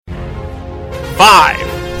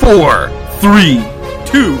5, 4, 3,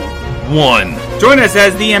 2, 1. Join us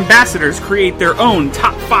as the ambassadors create their own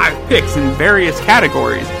top 5 picks in various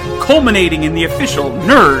categories, culminating in the official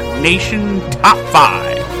Nerd Nation Top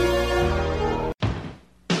 5.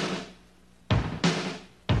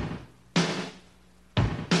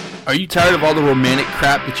 Are you tired of all the romantic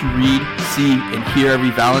crap that you read, see, and hear every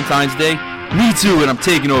Valentine's Day? Me too, and I'm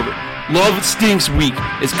taking over. Love Stinks Week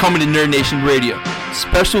is coming to Nerd Nation Radio.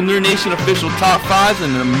 Special Nerd Nation official top 5s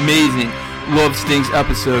and an amazing Love Stinks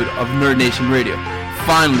episode of Nerd Nation Radio.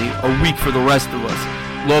 Finally, a week for the rest of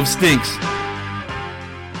us. Love Stinks.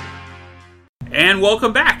 And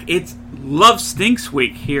welcome back. It's Love Stinks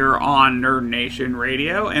Week here on Nerd Nation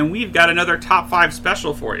Radio, and we've got another top 5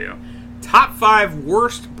 special for you. Top 5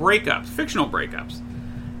 worst breakups, fictional breakups,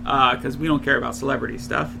 because we don't care about celebrity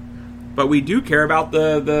stuff, but we do care about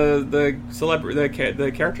the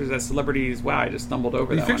characters that celebrities. Wow, I just stumbled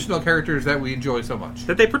over the that fictional one. characters that we enjoy so much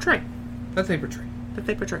that they portray. Right.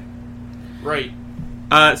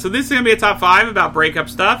 So this is going to be a top 5 about breakup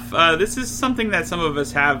stuff. This is something that some of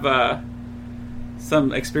us have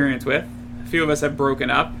some experience with. A few of us have broken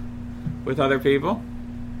up with other people.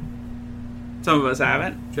 Some of us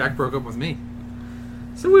haven't. Jack broke up with me.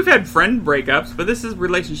 So we've had friend breakups, but this is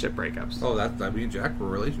relationship breakups. Oh, me and Jack were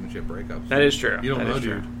relationship breakups. That is true. You don't know,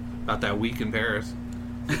 true. dude. About that week in Paris.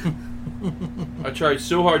 I tried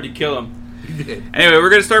so hard to kill him. You did. Anyway,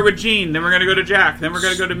 we're going to start with Gene, then we're going to go to Jack, then we're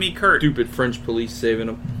going to go to me, Curt. Stupid French police saving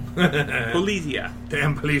him. Polizia.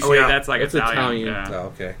 Damn police. Oh, wait, that's like That's Italian. Italian. Yeah. Oh,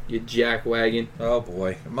 okay. You jackwagon. Oh,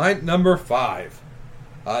 boy. My number 5.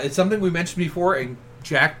 It's something we mentioned before, and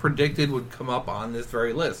Jack predicted would come up on this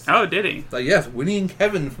very list. Oh, did he? Yes, Winnie and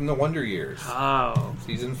Kevin from the Wonder Years. Oh.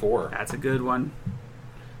 Season 4. That's a good one.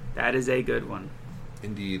 That is a good one.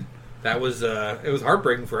 Indeed. That was, it was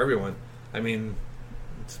heartbreaking for everyone. I mean,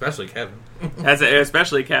 especially Kevin.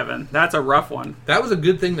 Especially Kevin. That's a rough one. That was a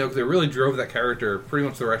good thing, though, because it really drove that character pretty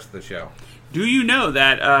much the rest of the show. Do you know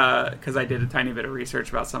that, because I did a tiny bit of research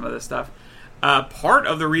about some of this stuff, part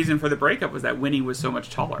of the reason for the breakup was that Winnie was so much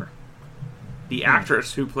taller. The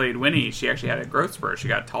actress who played Winnie, she actually had a growth spurt. She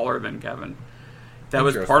got taller than Kevin. That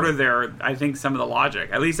was part of their, I think, some of the logic.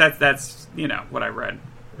 At least that's what I read.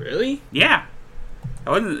 Really? Yeah.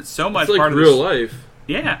 That wasn't so much it's like part of real life.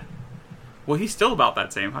 Yeah. Well, he's still about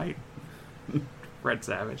that same height. Red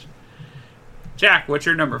Savage. Jack, what's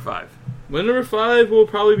your number 5? My number 5 will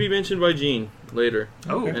probably be mentioned by Gene later.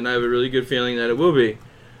 Oh. And I have a really good feeling that it will be.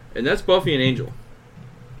 And that's Buffy and Angel.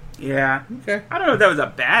 Yeah. Okay. I don't know if that was a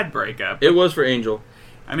bad breakup. It was for Angel.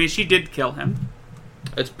 I mean, she did kill him.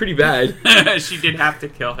 That's pretty bad. She did have to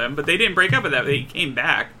kill him, but they didn't break up with that. They came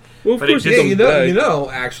back. Well, of But course, it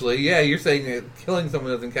just- Actually, you're saying that killing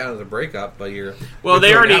someone doesn't count as a breakup, but you're... Well,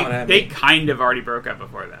 you're they kind of already broke up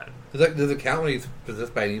before that. Does it count when he's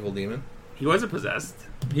possessed by an evil demon? He wasn't possessed.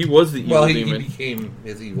 He was the evil he demon. became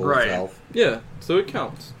his evil Right. self. Yeah, so it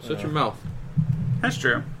counts. Shut your mouth. That's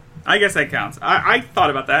true. I guess that counts. I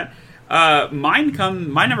thought about that.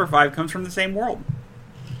 My number 5 comes from the same world.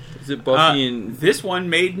 Is it Buffy and... This one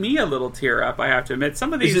made me a little tear up, I have to admit.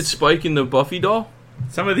 Some of these... Is it Spike and the Buffy doll?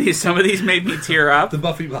 Some of these made me tear up. The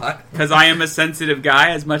Buffy bot. Because I am a sensitive guy,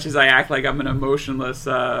 as much as I act like I'm an emotionless,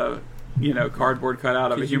 cardboard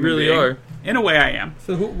cutout of a human really being. are. In a way, I am.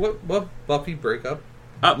 So what Buffy breakup?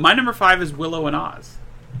 My number 5 is Willow and Oz.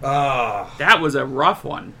 Ah, That was a rough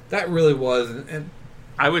one. that really was. And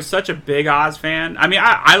I was such a big Oz fan. I mean,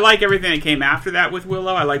 I like everything that came after that with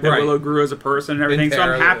Willow. I like that Right. Willow grew as a person and everything, And so I'm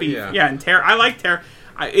Tara, happy. yeah. And Tara. I like Tara.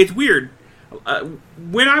 It's weird.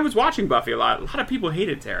 When I was watching Buffy a lot of people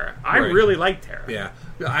hated Tara. I Right. really liked Tara. yeah,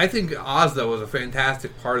 I think Oz though was a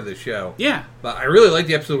fantastic part of the show. Yeah. But I really like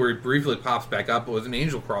the episode where he briefly pops back up. It was an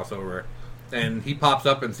Angel crossover, and he pops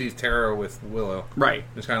up and sees Tara with Willow. Right.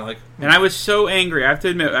 It's kind of like, And I was so angry. I have to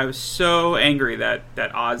admit, I was so angry that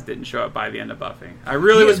Oz didn't show up by the end of Buffy. I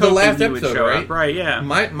really was the hoping last he would episode, show right? up. Right, yeah.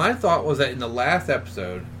 My thought was that in the last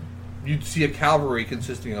episode, you'd see a cavalry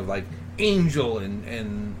consisting of like Angel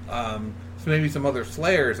and maybe some other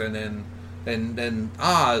Slayers, and then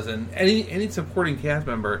Oz and any supporting cast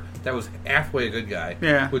member that was halfway a good guy.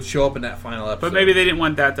 Yeah. Would show up in that final episode. But maybe they didn't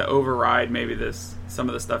want that to override some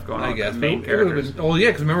of the stuff going on I with guess the main It would've characters. been, yeah,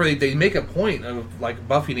 because remember they make a point of like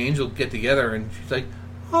Buffy and Angel get together, and she's like,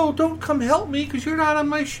 "Oh, don't come help me because you're not on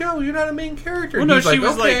my show. You're not a main character." Well, And no, he's she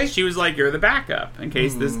okay. was like, you're the backup in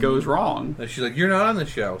case this goes wrong. And she's like, "You're not on the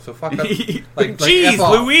show, so fuck up." Jeez, F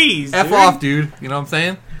off. Louise, F dude. off, dude. You know what I'm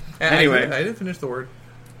saying? Anyway. I didn't finish the word.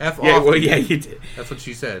 F Yeah, off. well, dude. yeah, you did. That's what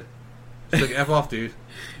she said. She's like, F off, dude.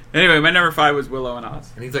 Anyway, my number 5 was Willow and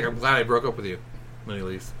Oz. And he's like, I'm glad I broke up with you when he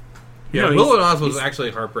leaves. Yeah, No, Willow and Oz was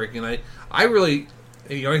actually heartbreaking. I really,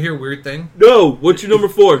 you want to hear a weird thing? No, what's your number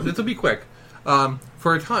 4? This will be quick.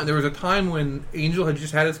 For a time, there was a time when Angel had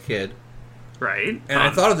just had his kid, Right. and I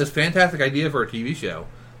thought of this fantastic idea for a TV show.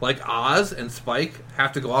 Like Oz and Spike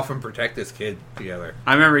have to go off and protect this kid together.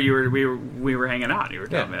 I remember we were hanging out. You were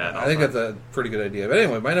telling me that. I think that's a pretty good idea. But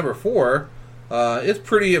anyway, my number 4, it's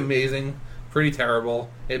pretty amazing, pretty terrible.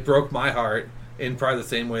 It broke my heart in probably the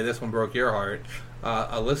same way this one broke your heart.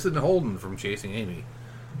 Alyssa and Holden from Chasing Amy.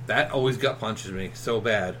 That always gut punches me so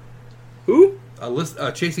bad. Who?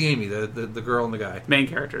 Chasing Amy, the girl and the guy. Main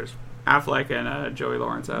characters, Affleck and Joey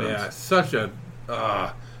Lawrence Adams. Yeah, such a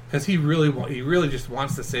because he really just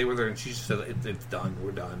wants to stay with her, and she just said it's done,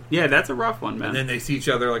 we're done. Yeah, that's a rough one, man. And then they see each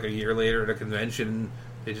other like a year later at a convention.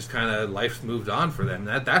 They just kind of life's moved on for them.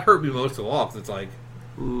 That hurt me most of all because it's like,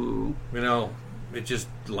 ooh,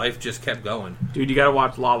 life just kept going. Dude, you gotta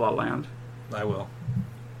watch La La Land. I will.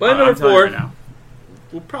 My I'm number telling you 4 right now.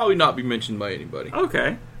 will probably not be mentioned by anybody.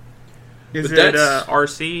 Okay. Is But it that's-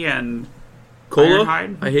 RC and Cola?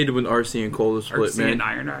 Ironhide? I hated when RC and Cola split, RC man. and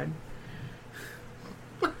Ironhide?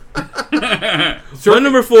 My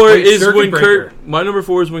number 4 is Circuit when Breaker. Curt. My number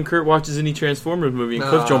 4 is when Curt watches any Transformers movie and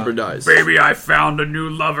Cliffjumper dies. Baby, I found a new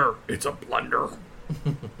lover. It's a blunder.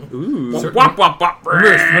 Ooh. Wop, wop, wop,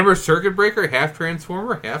 Remember Circuit Breaker, half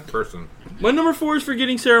Transformer, half person. My number 4 is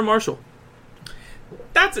Forgetting Sarah Marshall.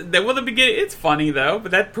 That's the beginning. It's funny though,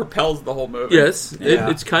 but that propels the whole movie. Yes, Yeah.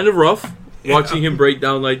 it's kind of rough watching him break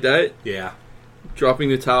down like that, Yeah. dropping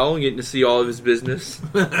the towel and getting to see all of his business.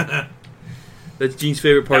 That's Gene's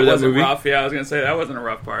favorite part That of that wasn't movie. rough. Yeah, I was gonna say that wasn't a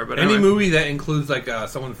rough part, but Any anyway. movie that includes like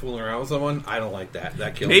someone fooling around with someone, I don't like that.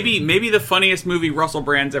 That kills me. Maybe the funniest movie Russell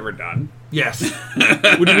Brand's ever done. Yes.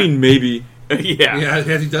 What do you mean, maybe? Yeah. Yeah.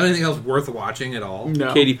 Has he done anything else worth watching at all?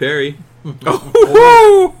 No. Katy Perry.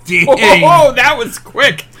 Oh, Dang. oh, that was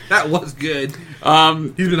quick. That was good.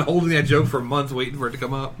 He's been holding that joke for months, waiting for it to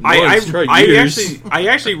come up. I years.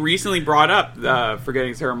 actually recently brought up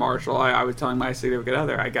Forgetting Sarah Marshall. I was telling my significant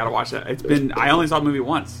other I gotta watch that. I only saw the movie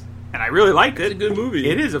once, and I really liked it. It's a good movie.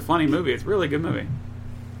 It is a funny movie. It's a really good movie.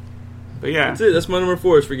 But yeah, That's it. That's my number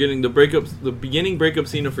 4 is Forgetting the beginning breakup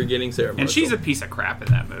scene of Forgetting Sarah Marshall. and she's a piece of crap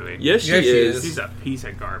in that movie. Yes, she Yes, she is. is. She's a piece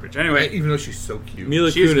of garbage. Anyway, Even though she's so cute.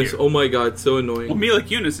 Mila She's Kunis. cute. Oh my god, so annoying. well, Mila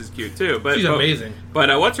Kunis is cute too. But She's amazing.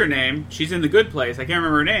 But what's her name? She's in The Good Place. I can't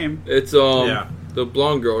remember her name. It's Yeah. the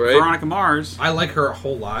blonde girl, right? Veronica Mars. I like her a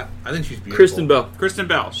whole lot. I think she's beautiful. Kristen Bell. Kristen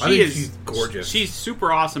Bell. I think she's gorgeous. She's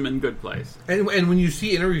super awesome in Good Place. And when you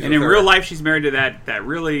see interviews And with in her, real life, she's married to that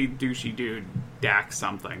really douchey dude, Dax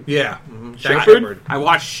something. yeah. Dak Shepherd? Shepard. I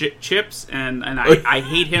watched Chips, and I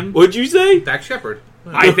hate him. What'd you say? Dak Shepard.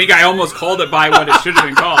 I think I almost called it by what it should have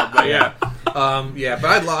been called, but yeah. Yeah, but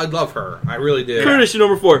I love her. I really did. Curtis, your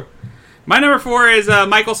number 4. My number 4 is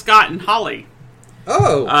Michael Scott and Holly.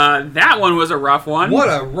 Oh, That one was a rough one. what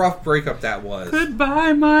a rough breakup that was.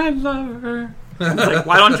 Goodbye, my lover. I was like,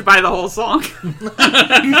 why don't you buy the whole song?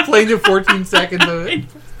 He's playing the 14 seconds of it.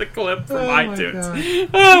 The clip from my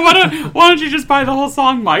iTunes. Why don't you just buy the whole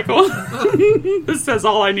song, Michael? This says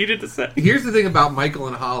all I needed to say. Here's the thing about Michael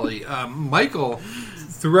and Holly. Michael,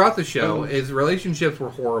 throughout the show, his relationships were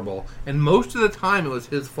horrible, and most of the time it was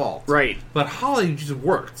his fault. Right. But Holly just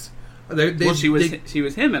worked. She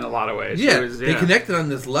was him in a lot of ways. Yeah, She was, they connected on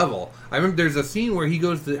this level. I remember there's a scene where he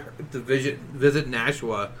goes to visit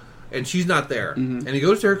Nashua, and she's not there. Mm-hmm. And he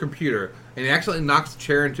goes to her computer, and he accidentally knocks the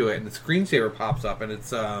chair into it, and the screensaver pops up, and it's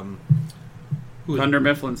who is Thunder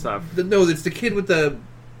Mifflin stuff. No, it's the kid with the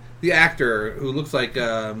actor who looks like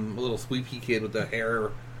a little sweepy kid with the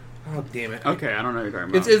hair. Oh, damn it! Okay, I don't know what you're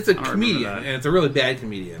talking about. It's a I don't remember comedian, that. and it's a really bad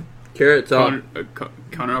comedian. Carrot Top.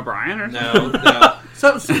 Conan O'Brien or something? No.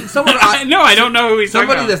 Someone No, I don't know who he's talking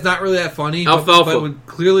somebody about. that's not really that funny, Alfalfa. but would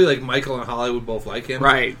clearly like Michael and Holly would both like him.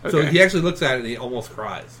 Right, So okay. he actually looks at it and he almost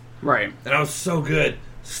cries. Right. And I was so good.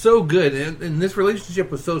 And this relationship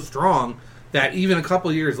was so strong that even a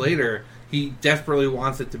couple years later, he desperately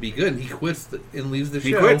wants it to be good, and he quits and leaves the show.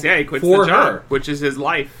 He quits, yeah, he quits for the job, her. which is his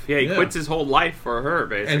life. Yeah, he Yeah. quits his whole life for her,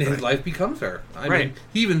 basically. And his life becomes her. I Right. mean,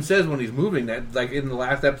 he even says when he's moving that, like in the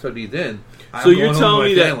last episode he's in, So I'm you're going home telling to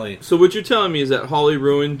me my that? family. So what you're telling me is that Holly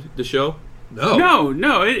ruined the show? No.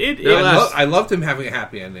 No, I loved him having a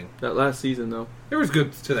happy ending. That last season, though. There was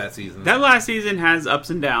good to that season. that last season has ups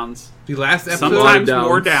and downs. The last episode, Sometimes downs.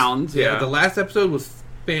 more downs. yeah, Yeah, the last episode was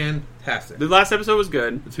fantastic. the last episode was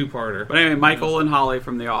good. The two-parter. But anyway, Michael and Holly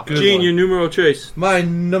from The Office. Good Gene, one. your numero trace. My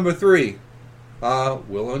number 3,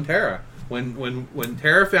 Willow and Tara. When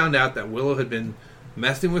Tara found out that Willow had been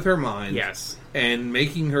messing with her mind, Yes. and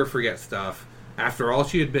making her forget stuff after all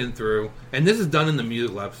she had been through, and this is done in the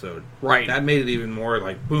musical episode. Right. That made it even more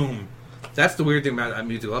like boom. That's the weird thing about that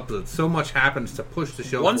musical episode. So much happens to push the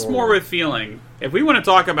show Once forward. more with feeling. If we want to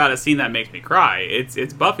talk about a scene that makes me cry,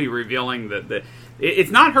 it's Buffy revealing that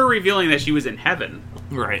it's not her revealing that she was in heaven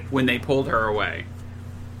Right. when they pulled her away.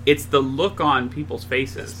 It's the look on people's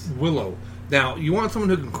faces. Willow. Now, you want someone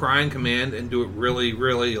who can cry in command and do it really,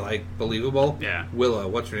 really, like, believable? Yeah. Willow.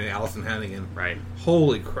 What's her name? Allison Hannigan. Right.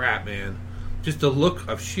 Holy crap, man. Just the look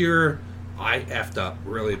of sheer, I effed up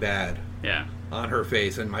really bad Yeah. on her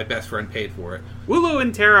face, and my best friend paid for it. Willow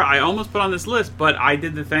and Tara, I almost put on this list, but I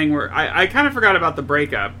did the thing where I kind of forgot about the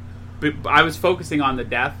breakup. But I was focusing on the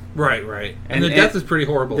death. Right. And the death is pretty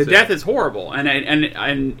horrible. The too. death is horrible, and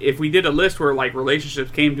if we did a list where like relationships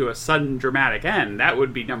came to a sudden dramatic end, that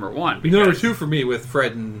would be number one. Number 2 for me with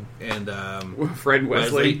Fred and Fred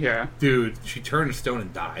Wesley. Yeah, dude, she turned to stone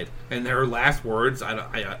and died. And her last words, I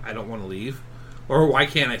don't want to leave, or why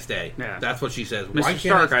can't I stay? Yeah. That's what she says. Mr. Why can't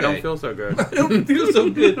Stark, I stay? I don't feel so good. I don't feel so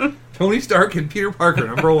good. Tony Stark and Peter Parker,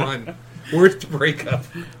 number 1. Worst breakup.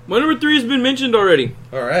 My number 3 has been mentioned already.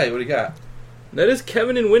 All right, what do you got? That is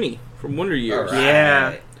Kevin and Winnie from Wonder Years. All right.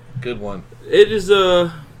 Yeah. Good one. It is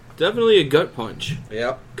definitely a gut punch.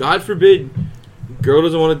 Yep. God forbid, girl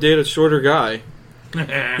doesn't want to date a shorter guy.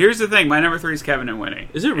 Here's the thing: my number 3 is Kevin and Winnie.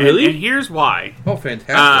 Is it really? And here's why. Oh,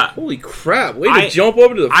 fantastic. Holy crap! Way to jump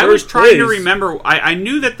up to the first I was trying to place. remember. I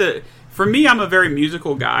knew that for me, I'm a very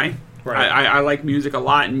musical guy. Right. I like music a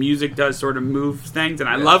lot, and music does sort of move things, and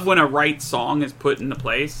I Yes. love when a right song is put into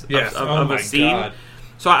place Yes. of Oh a my scene. God.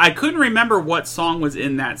 So I couldn't remember what song was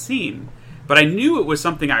in that scene, but I knew it was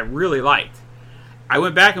something I really liked. I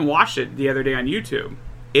went back and watched it the other day on YouTube.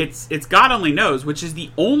 It's God Only Knows, which is the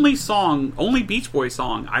only Beach Boys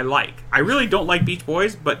song I like. I really don't like Beach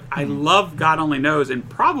Boys, but I love God Only Knows, and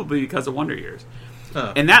probably because of Wonder Years.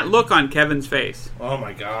 Huh. And that look on Kevin's face. Oh,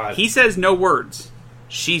 my God. He says no words.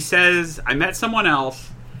 She says, I met someone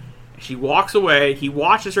else. She walks away. He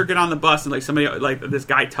watches her get on the bus, and somebody, this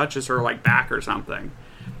guy touches her back or something.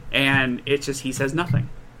 And it's just, he says nothing.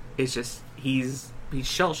 It's just, he's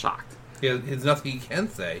shell shocked. There's nothing he can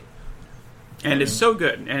say. And it's so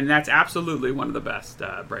good. And that's absolutely one of the best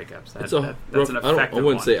breakups. It's That's rough, an effective I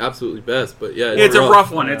wouldn't one. say absolutely best, but yeah, It's a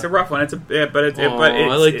rough one. Yeah. It's a rough one. I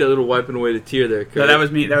like that little wiping away the tear there. Kurt. No, that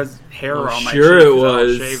was me. That was hair I'm on my sure cheek, it 'cause I don't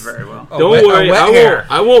was. shave very well. Oh, Don't wet- worry, wet hair.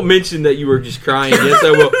 I won't mention that you were just crying. Yes,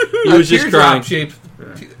 I will. He was just crying. Shaped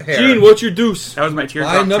hair. Gene, what's your deuce? That was my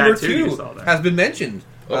teardrop My number tattoo you 2 saw there. has been mentioned.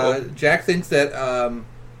 Uh-oh. Jack thinks that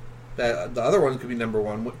that the other one could be number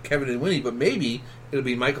 1, Kevin and Winnie, but maybe it'll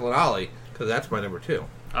be Michael and Ollie, because that's my number 2.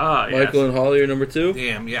 Ah, yes. Michael and Holly are number 2.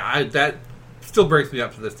 Damn, yeah, that still breaks me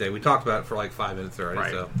up to this day. We talked about it for 5 minutes already,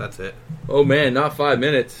 Right. so that's it. Oh man, not 5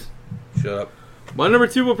 minutes. Shut up. My number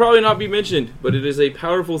 2 will probably not be mentioned, but it is a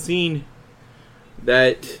powerful scene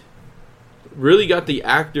that really got the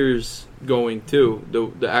actors going too.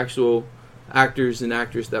 The actual actors and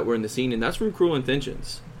actresses that were in the scene, and that's from Cruel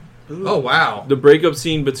Intentions. Ooh. Oh, wow. The breakup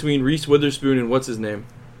scene between Reese Witherspoon and what's his name?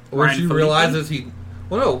 Where Ryan she Felipe? realizes he...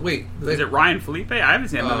 Well, no, wait. Is it Ryan Felipe? I haven't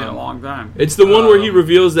seen that movie in a long time. It's the one where he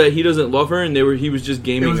reveals that he doesn't love her, and he was just It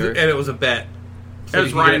gaming was, her. and it was a bet. It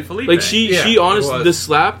was he Ryan get- Felipe. Like she Yeah, it honestly, was. the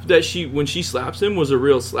slap that when she slaps him was a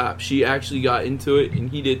real slap. She actually got into it, and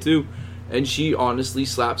he did too. And she honestly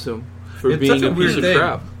slaps him for It's being such a a piece weird of thing.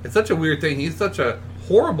 crap. It's such a weird thing. He's such a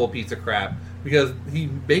horrible piece of crap because he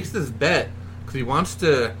makes this bet because he wants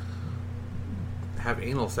to have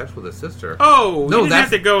anal sex with his sister. Oh, No, you didn't that's- have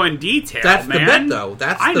to go in detail, That's man. the bet, though.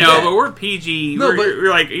 That's I the know, bet. but we're PG. No, but-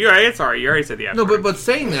 you're like, it's alright. You already said the F No, word. but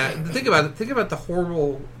saying that, think about it. Think about the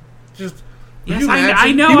horrible. Just Yes, can you I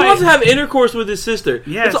imagine? know. He wants to have intercourse with his sister.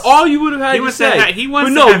 Yes. That's all you would have had He to wants say. to have- he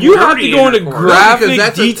wants but to no, have you have dirty to go into intercourse. graphic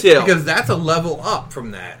that's detail. because that's a level up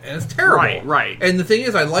from that, and it's terrible. Right. And the thing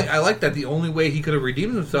is, I like that the only way he could have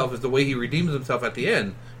redeemed himself is the way he redeems himself at the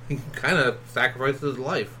end. He kind of sacrifices his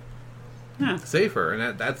life Yeah, to save her,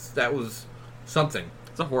 and that was something.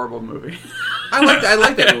 it's a horrible movie. I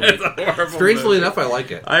like that movie. It's a horrible Strangely movie. enough, I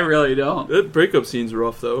like it. I really don't. That breakup scene's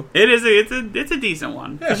rough though, It is. It's a decent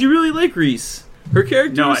one. Yeah. because you really like Reese. Her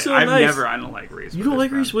character No, is so I nice. don't like Reese. You don't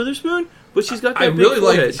like Reese Witherspoon, but she's got that I big really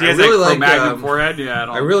like- forehead. She has I really that like, Cro-Magnon forehead. Yeah, I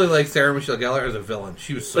don't. I really like Sarah Michelle Gellar as a villain.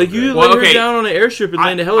 She was so Like good. you Well, let okay. her down on an airstrip and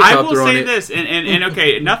land a I helicopter will on say it. this, and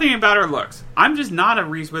okay, nothing about her looks. I'm just not a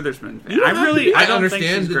Reese Witherspoon fan. You don't have to be. I I don't understand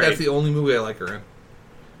think she's that great. that's the only movie I like her in.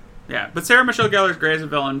 Yeah, but Sarah Michelle Gellar's great as a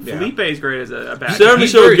villain. Yeah. Felipe's great as a bad Sarah guy.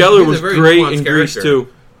 He's Michelle very- Gellar he's a was very great nuanced in Grease character. too.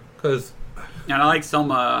 Because, And I like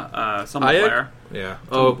Selma Hayek? Blair. yeah.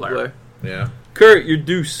 Oh, Blair. Blair. Yeah. Kurt, your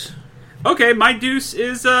deuce. Okay, my deuce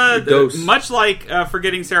is dose. much like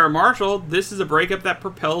Forgetting Sarah Marshall. This is a breakup that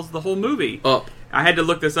propels the whole movie. Up. I had to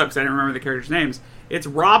look this up because I didn't remember the characters' names. It's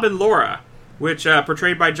Rob and Laura, which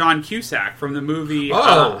portrayed by John Cusack from the movie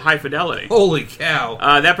High Fidelity. Holy cow!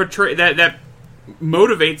 That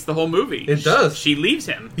motivates the whole movie. It does. She leaves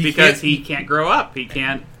him because he can't grow up. He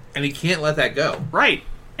can't, and he can't let that go. Right.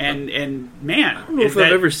 And man, I don't know if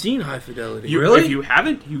I've ever seen High Fidelity. Really? If you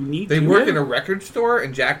haven't, you need to. They work in a a record store,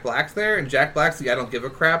 and Jack Black's there, and Jack Black's the I don't give a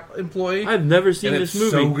crap employee. I've never seen this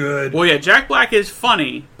movie. So good. Well, yeah, Jack Black is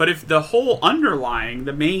funny, but if the whole underlying,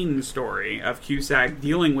 the main story of Cusack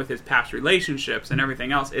dealing with his past relationships and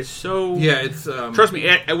everything else is so... Yeah, it's... trust me,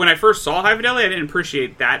 when I first saw High Fidelity, I didn't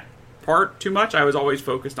appreciate that part too much. I was always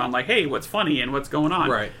focused on, like, hey, what's funny and what's going on.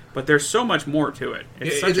 Right. But there's so much more to it.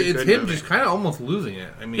 It's him movie. Just kind of almost losing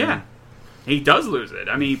it. I mean... Yeah. He does lose it.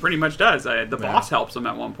 I mean, he pretty much does. The boss helps him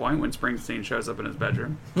at one point when Springsteen shows up in his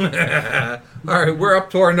bedroom. All right, we're up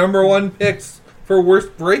to our number one picks for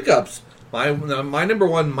worst breakups. My number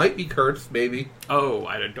one might be Curt's, maybe. Oh,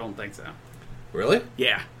 I don't think so. Really?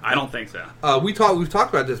 Yeah, I don't think so. We've talked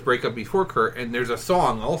about this breakup before, Curt, and there's a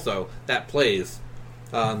song also that plays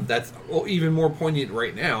that's even more poignant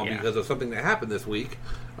right now because of something that happened this week,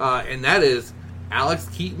 and that is Alex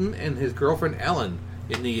Keaton and his girlfriend Ellen.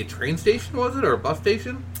 In the train station, was it? Or a bus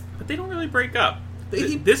station? But they don't really break up.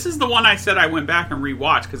 This is the one I said I went back and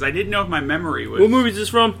rewatched because I didn't know if my memory was... What movie is this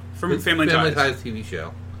from? From Family Ties TV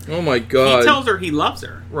show. Oh my god. He tells her he loves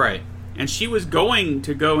her. Right. And she was going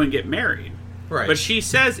to go and get married. Right. But she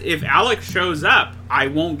says if Alex shows up, I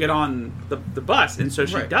won't get on the bus. And so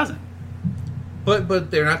she doesn't.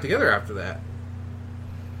 But they're not together after that.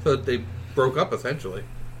 So they broke up, essentially.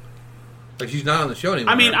 Like, she's not on the show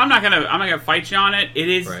anymore. I mean, I'm not gonna fight you on it. It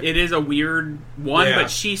is a weird one, but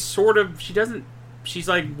she doesn't. She's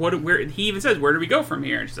like, where? He even says, "Where do we go from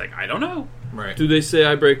here?" And she's like, "I don't know." Right? Do they say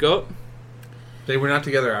I break up? They were not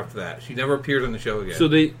together after that. She never appeared on the show again. So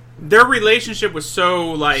their relationship was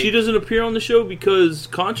so like she doesn't appear on the show because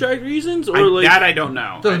contract reasons, or that I don't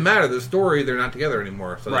know. It doesn't matter. The story, they're not together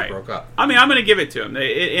anymore, so they broke up. I mean, I'm gonna give it to them.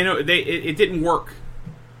 It didn't work.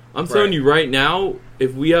 I'm telling you right now,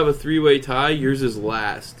 if we have a 3-way tie, yours is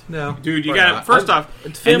last. No. Dude, you got first off,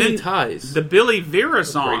 it's Family Ties. The Billy Vera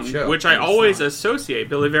song, which I always associate,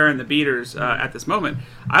 Billy Vera and the Beaters at this moment,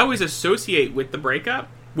 I always associate with the breakup,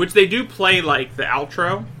 which they do play like the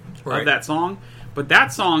outro of that song, but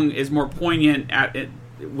that song is more poignant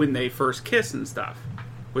when they first kiss and stuff,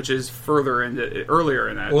 which is earlier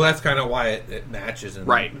in that. Well, that's kind of why it matches.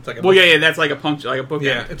 Right. It's like that's like a bookmark.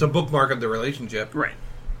 Yeah, it's a bookmark of the relationship. Right.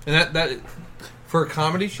 And that for a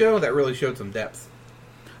comedy show, that really showed some depth.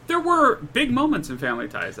 There were big moments in Family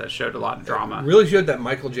Ties that showed a lot of drama. It really showed that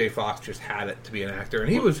Michael J. Fox just had it to be an actor,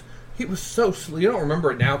 and he was so. You don't remember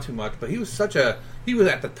it now too much, but he was at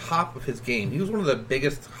the top of his game. He was one of the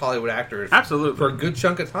biggest Hollywood actors, absolutely, for a good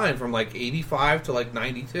chunk of time, from like 85 to like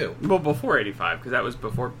 92. Well, before 85, because that was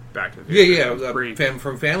before Back to the Future. Yeah.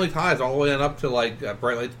 From Family Ties all the way on up to like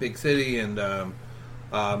Bright Lights, Big City, and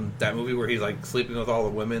that movie where he's like sleeping with all the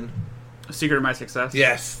women. Secret of My Success.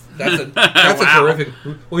 Yes, that's a terrific.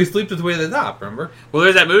 Well, he sleeps his way to the top. Remember? Well,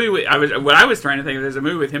 there's that movie. What I was trying to think of. There's a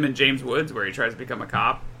movie with him and James Woods where he tries to become a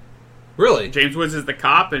cop. Really? James Woods is the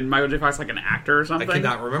cop, and Michael J. Fox is like an actor or something. I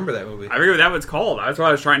cannot remember that movie. I forget what that one's called. That's what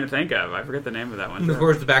I was trying to think of. I forget the name of that one. And of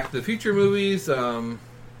course, the Back to the Future movies. So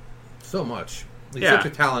much. He's such a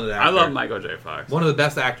talented actor. I love Michael J. Fox. One of the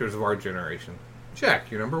best actors of our generation. Check.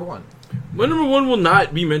 You're number one. My number one will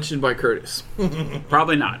not be mentioned by Curtis.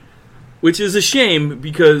 Probably not. Which is a shame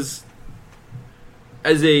because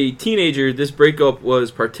as a teenager, this breakup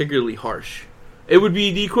was particularly harsh. It would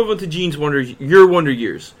be the equivalent to Gene's your Wonder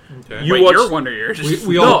Years. Okay. Your Wonder Years?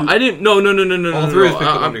 I didn't. No. All three of us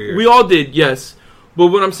picked Wonder Years. We all did, yes. But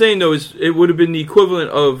what I'm saying, though, is it would have been the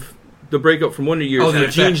equivalent of the breakup from Wonder Years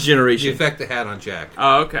and Gene's generation. The effect it had on Jack.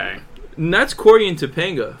 Oh, okay. And that's Corey and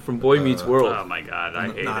Topanga from Boy Meets World. Oh, my God.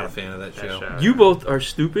 I'm not a fan of that show. You both are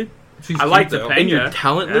stupid. I like Topanga. And you're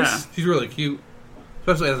talentless. Yeah. She's really cute.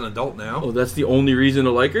 Especially as an adult now. Oh, that's the only reason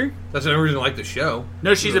to like her? That's the only reason to like the show.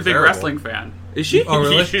 No, she's a big wrestling fan. Is she? Oh,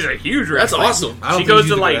 really? She's a huge wrestler. That's awesome. She goes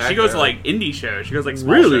to indie shows. She goes like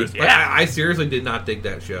small shows. Yeah. I seriously did not dig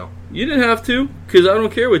that show. You didn't have to, because I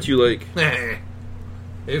don't care what you like.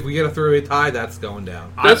 If we get a 3-way tie, that's going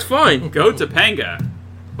down. That's fine. Go Topanga.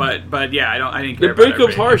 But yeah, I didn't care. The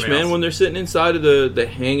breakup's harsh, man. When they're sitting inside of the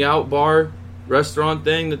hangout bar restaurant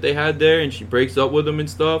thing that they had there, and she breaks up with him and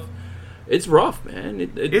stuff. It's rough, man.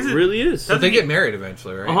 It really is. But they get married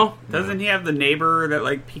eventually, right? Uh-huh. Doesn't he have the neiver that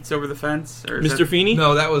like peeks over the fence? Or Mr. Feeney?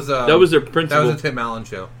 No, that was their principal. That was a Tim Allen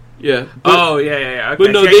show. Yeah. Oh, yeah. Okay.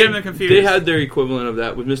 But no, See, I get them confused. they had their equivalent of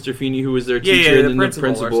that with Mr. Feeney, who was their teacher, the and then principal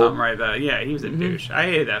the principal. or something like that. Yeah, he was a douche. I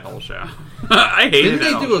hated that whole show. I hated Didn't that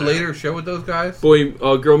they whole do a show. later show with those guys?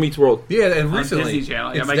 Girl Meets World. Yeah, and On recently Disney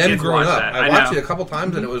Channel. Yeah, it's my them kids growing watch up. that. I I watched know. it a couple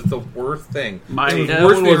times, and it was the worst thing. My- it was That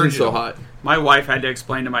worse one than the wasn't so original. hot. My wife had to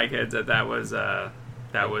explain to my kids that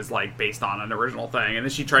was like based on an original thing, and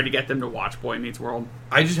then she tried to get them to watch Boy Meets World.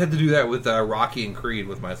 I just had to do that with Rocky and Creed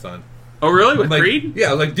with my son. Oh, really? With Like, Creed? Yeah,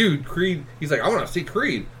 I was like, dude, Creed. He's like, I want to see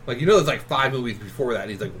Creed. Like, there's like 5 movies before that.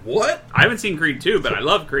 And he's like, what? I haven't seen Creed 2, but I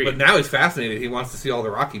love Creed. But now he's fascinated. He wants to see all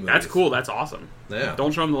the Rocky movies. That's cool. That's awesome. Yeah.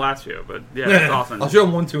 Don't show him the last few, but yeah, that's awesome. I'll show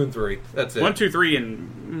him 1, 2, and 3. That's it. 1, 2, 3,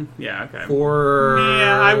 and yeah, okay. 4.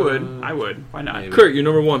 Yeah, I would. Why not? Maybe. Kurt, you're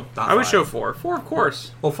number 1. Not I would 5. show 4. 4, of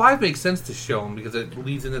course. Well, 5 makes sense to show him because it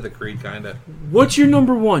leads into the Creed kind of. What's your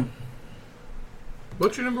number 1?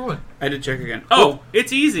 What's your number 1? I had to check again. Oh,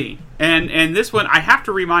 it's easy. And this one, I have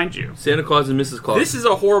to remind you. Santa Claus and Mrs. Claus. This is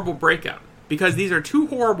a horrible breakup because these are two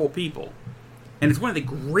horrible people. And it's one of the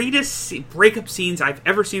greatest breakup scenes I've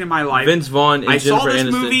ever seen in my life. Vince Vaughn and I Jennifer saw this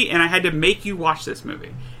Aniston. movie, and I had to make you watch this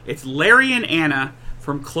movie. It's Larry and Anna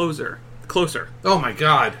from Closer. Oh my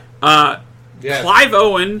God. Yes. Clive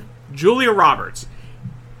Owen, Julia Roberts.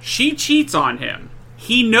 She cheats on him.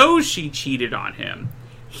 He knows she cheated on him.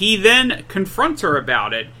 He then confronts her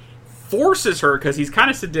about it, forces her, because he's kind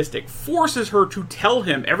of sadistic, forces her to tell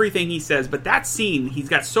him everything he says. But that scene, he's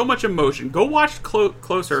got so much emotion. Go watch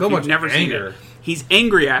Closer So if much you've never seen anger. it. He's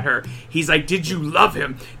angry at her. He's like, did you love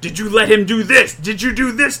him? Did you let him do this? Did you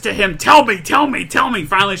do this to him? Tell me.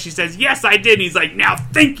 Finally, she says, yes, I did. And he's like, now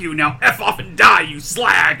thank you. Now F off and die, you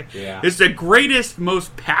slag. Yeah. It's the greatest,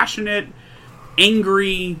 most passionate,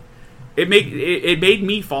 angry... It made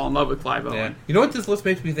me fall in love with Clive Owen. Yeah. You know what this list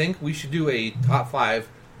makes me think? We should do a top 5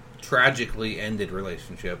 tragically ended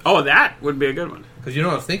relationships. Oh, that would be a good one. Because you know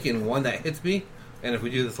what I was thinking? One that hits me, and if we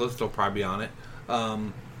do this list, it'll probably be on it.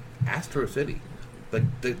 Astro City.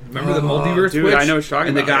 Remember the multiverse dude, switch? I know what you're talking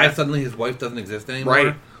and about, the guy yeah. suddenly his wife doesn't exist anymore,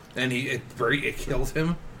 Right. And it kills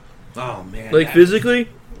him. Oh man! Like physically?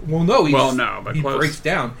 Well, no. but he close. breaks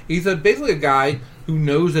down. He's basically a guy who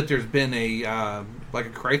knows that there's been a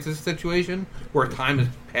crisis situation where time has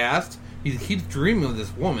passed. He keeps dreaming of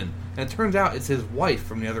this woman, and it turns out it's his wife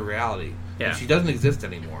from the other reality. Yeah. And she doesn't exist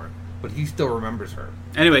anymore, but he still remembers her.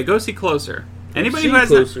 Anyway, go see Closer. Anybody who seen has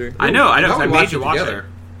Closer. I know. I thought I we made watched you it watch together.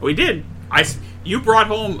 it. We did. You brought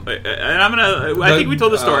home, and I think we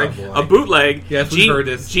told the story. Oh, boy. A bootleg. Yes, we've heard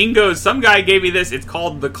this. Gene goes, some guy gave me this. It's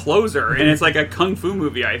called The Closer, and it's like a kung fu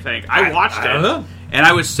movie. I think I watched it. I don't know. And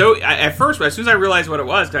I was so at first, as soon as I realized what it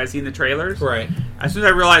was, because I'd seen the trailers. Right. As soon as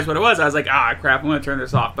I realized what it was, I was like, crap, I'm going to turn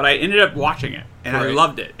this off. But I ended up watching it, and I Right.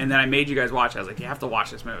 loved it. And then I made you guys watch it. I was like, you have to watch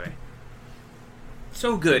this movie.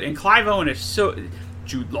 So good. And Clive Owen is so...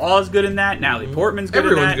 Jude Law is good in that. Natalie Portman's good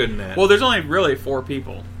Everyone's in that. good in that. Well, there's only really 4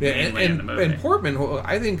 people Yeah, mainly in the movie. and Portman, who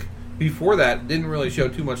I think before that didn't really show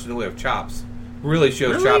too much in the way of chops. Really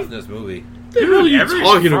shows Really? chops in this movie. What the hell are you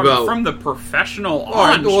talking from, about? From the professional Oh,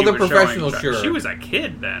 on, well, she the was professional, showing, sure. She was a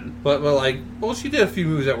kid then. But she did a few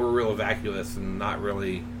movies that were real vacuous and not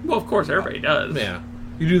really. Well, of course, everybody does. Yeah,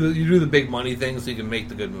 you do the big money things so you can make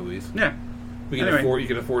the good movies. Yeah. You can Anyway.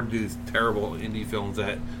 afford to do these terrible indie films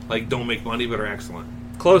that don't make money but are excellent.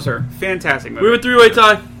 Closer. Fantastic movie. We have a 3-way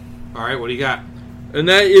tie. All right, what do you got? And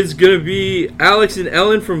that is going to be Alex and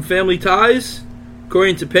Ellen from Family Ties,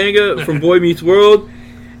 Corey and Topanga from Boy Meets World,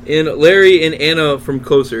 and Larry and Anna from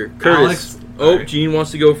Closer. Curtis. Alex. All right. Gene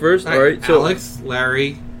wants to go first. All right. So Alex,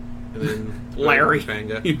 Larry, and then Larry.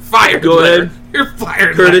 Topanga. You're fired. Go Larry. ahead. You're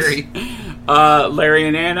fired, Curtis. Larry. Larry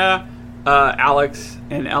and Anna, Alex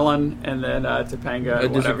and Ellen, and then Topanga. I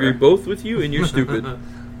disagree both with you, and you're stupid.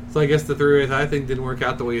 So I guess the 3-way tie thing didn't work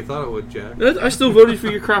out the way you thought it would, Jack. I still voted for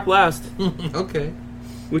your crap last, Okay.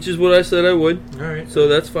 which is what I said I would. All right. So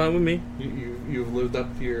that's fine with me. You've lived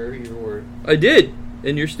up to your word. I did,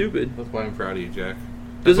 and you're stupid. That's why I'm proud of you, Jack.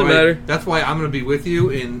 Doesn't matter. That's why I'm going to be with you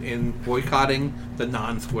in boycotting the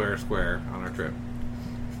non-square square on our trip.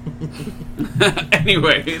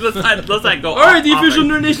 Anyway, let's not go. All right, the off official it.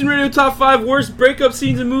 Nerd Nation Radio Top 5 Worst Breakup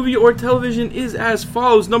Scenes in Movie or Television is as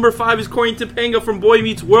follows. Number 5 is Corey and Topanga from Boy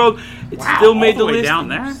Meets World. It Wow, still made all the way list. down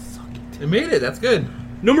there. It made it. That's good.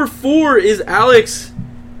 Number 4 is Alex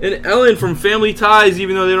and Ellen from Family Ties.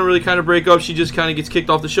 Even though they don't really kind of break up, she just kind of gets kicked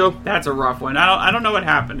off the show. That's a rough one. I don't know what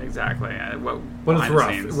happened exactly. But it's behind the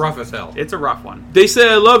rough. scenes. Rough as hell. It's a rough one. They say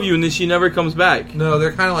I love you, and then she never comes back. No,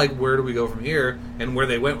 they're kind of like, where do we go from here? And where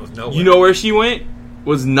they went was nowhere. You know where she went?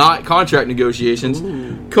 Was not contract negotiations.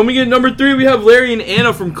 Coming in at number 3, we have Larry and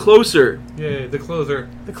Anna from Closer. Yeah, the closer.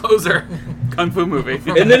 The Closer, kung fu movie.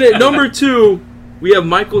 And then at number 2, We have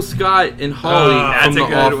Michael Scott and Holly that's from a The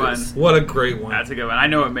good Office. What a great one. That's a good one. I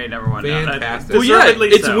know it made number one. Fantastic. Well, yeah, Deservedly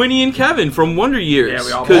it's so. Winnie and Kevin from Wonder Years. Yeah,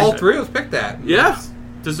 we all 'Cause- All three of us picked that. Yeah.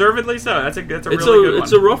 Deservedly so. That's a really good one.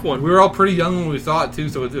 It's a rough one. We were all pretty young when we saw it, too,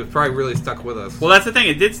 so it probably really stuck with us. Well, that's the thing.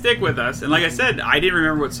 It did stick with us, and like I said, I didn't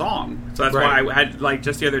remember what song, so that's Right. why I had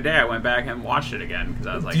just the other day I went back and watched it again because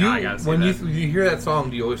I was like, I gotta see when that. you hear that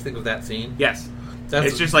song, do you always think of that scene? Yes, That's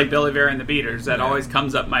it's just like Billy Vera and the Beaters. That Yeah. always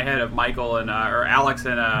comes up in my head of Michael and or Alex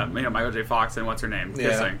and Michael J. Fox and what's her name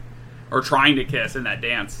kissing or trying to kiss in that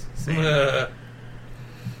dance scene.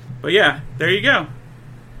 But yeah, there you go.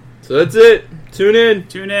 So that's it. Tune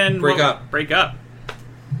in. Break up. Break up.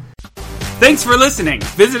 Thanks for listening.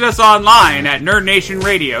 Visit us online at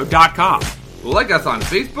nerdnationradio.com. Like us on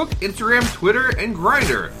Facebook, Instagram, Twitter, and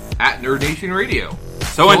Grindr at Nerd Nation Radio.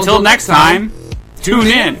 So until next time, tune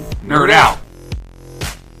in, nerd out.